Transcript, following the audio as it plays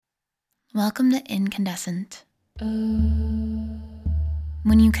Welcome to Incandescent. When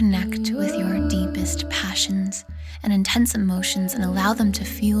you connect with your deepest passions and intense emotions and allow them to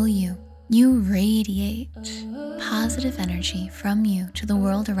fuel you, you radiate positive energy from you to the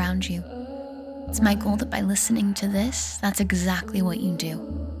world around you. It's my goal that by listening to this, that's exactly what you do.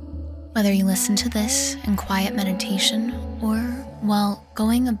 Whether you listen to this in quiet meditation or while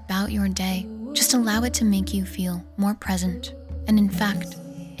going about your day, just allow it to make you feel more present and, in fact,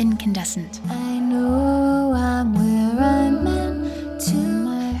 incandescent. I know I'm where I'm meant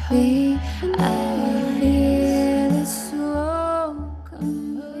to be. I feel it's so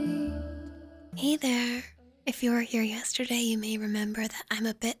complete. Hey there. If you were here yesterday, you may remember that I'm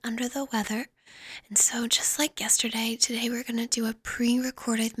a bit under the weather. And so just like yesterday, today we're going to do a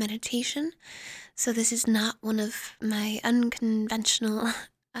pre-recorded meditation. So this is not one of my unconventional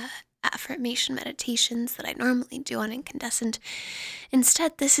affirmation meditations that I normally do on Incandescent.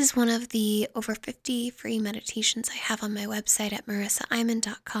 Instead, this is one of the over 50 free meditations I have on my website at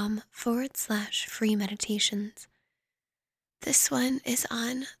marissaiman.com/free meditations. This one is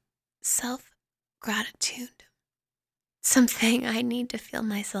on self-gratitude. Something I need to feel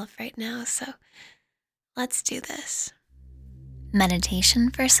myself right now, so let's do this.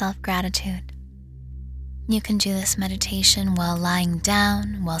 Meditation for self-gratitude. You can do this meditation while lying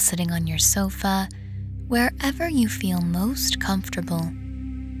down, while sitting on your sofa, wherever you feel most comfortable.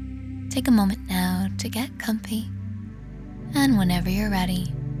 Take a moment now to get comfy, and whenever you're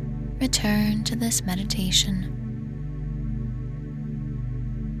ready, return to this meditation.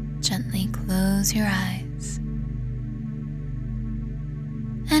 Gently close your eyes,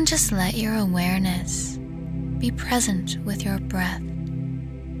 and just let your awareness be present with your breath.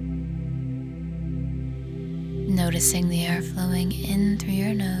 Noticing the air flowing in through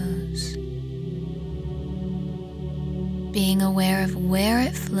your nose. Being aware of where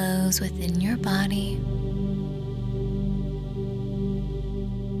it flows within your body.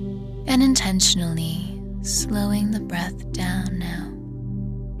 And intentionally slowing the breath down now.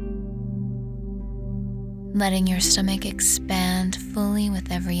 Letting your stomach expand fully with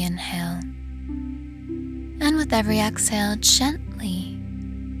every inhale. And with every exhale, gently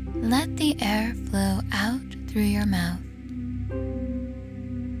let the air flow out through your mouth.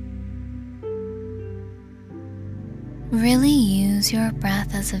 Really use your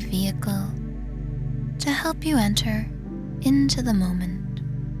breath as a vehicle to help you enter into the moment.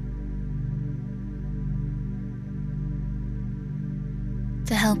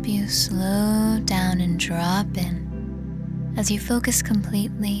 To help you slow down and drop in as you focus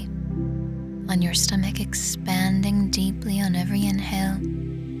completely on your stomach expanding deeply on every inhale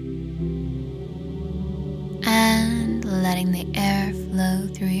and letting the air flow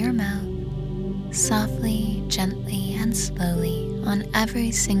through your mouth softly, gently, and slowly on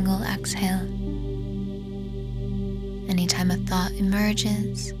every single exhale. Anytime a thought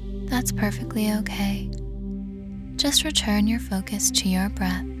emerges, that's perfectly okay. Just return your focus to your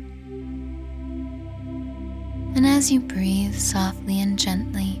breath. And as you breathe softly and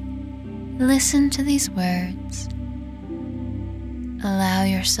gently, listen to these words. Allow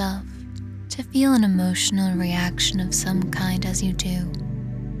yourself to feel an emotional reaction of some kind as you do.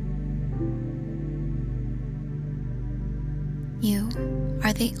 You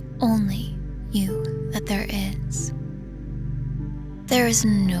are the only you that there is. There is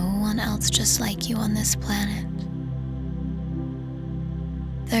no one else just like you on this planet.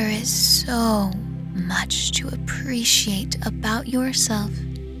 There is so much to appreciate about yourself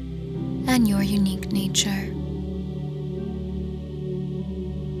and your unique nature.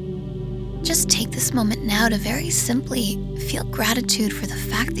 Just take this moment now to very simply feel gratitude for the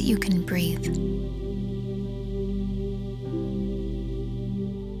fact that you can breathe.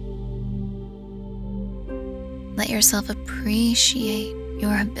 Let yourself appreciate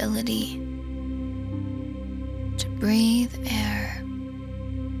your ability to breathe air,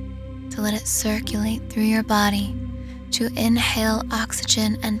 to let it circulate through your body, to inhale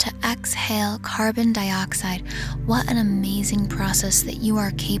oxygen and to exhale carbon dioxide. What an amazing process that you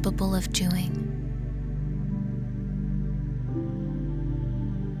are capable of doing.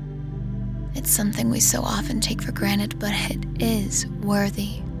 It's something we so often take for granted, but it is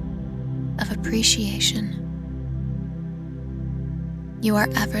worthy of appreciation. You are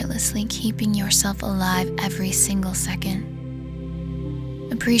effortlessly keeping yourself alive every single second.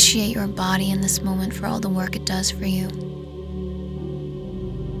 Appreciate your body in this moment for all the work it does for you.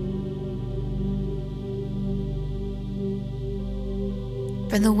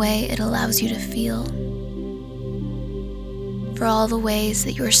 For the way it allows you to feel. For all the ways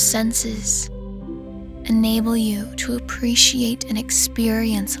that your senses enable you to appreciate and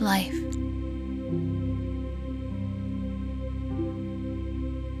experience life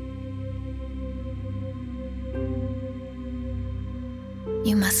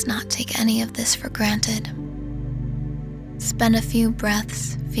must not take any of this for granted. Spend a few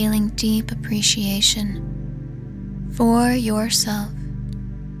breaths feeling deep appreciation for yourself,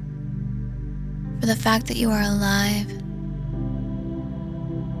 for the fact that you are alive,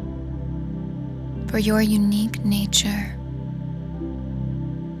 for your unique nature,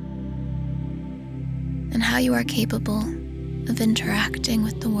 and how you are capable of interacting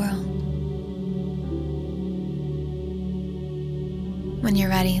with the world. When you're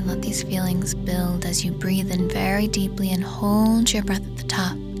ready, let these feelings build as you breathe in very deeply and hold your breath at the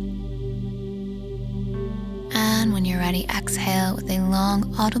top. And when you're ready, exhale with a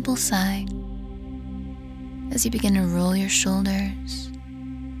long, audible sigh as you begin to roll your shoulders,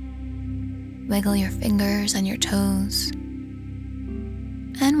 wiggle your fingers and your toes.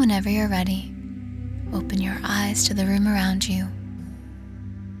 And whenever you're ready, open your eyes to the room around you.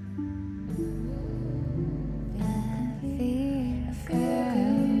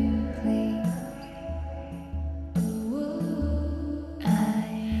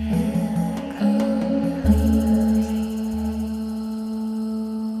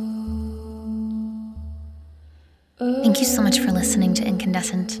 Thank you so much for listening to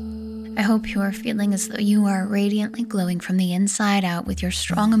Incandescent. I hope you are feeling as though you are radiantly glowing from the inside out with your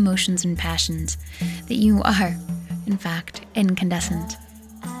strong emotions and passions, that you are, in fact, incandescent.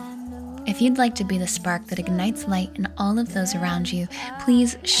 If you'd like to be the spark that ignites light in all of those around you,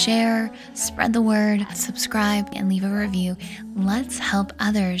 please share, spread the word, subscribe, and leave a review. Let's help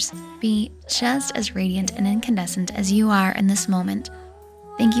others be just as radiant and incandescent as you are in this moment.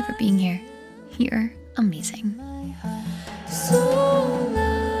 Thank you for being here. You're amazing. So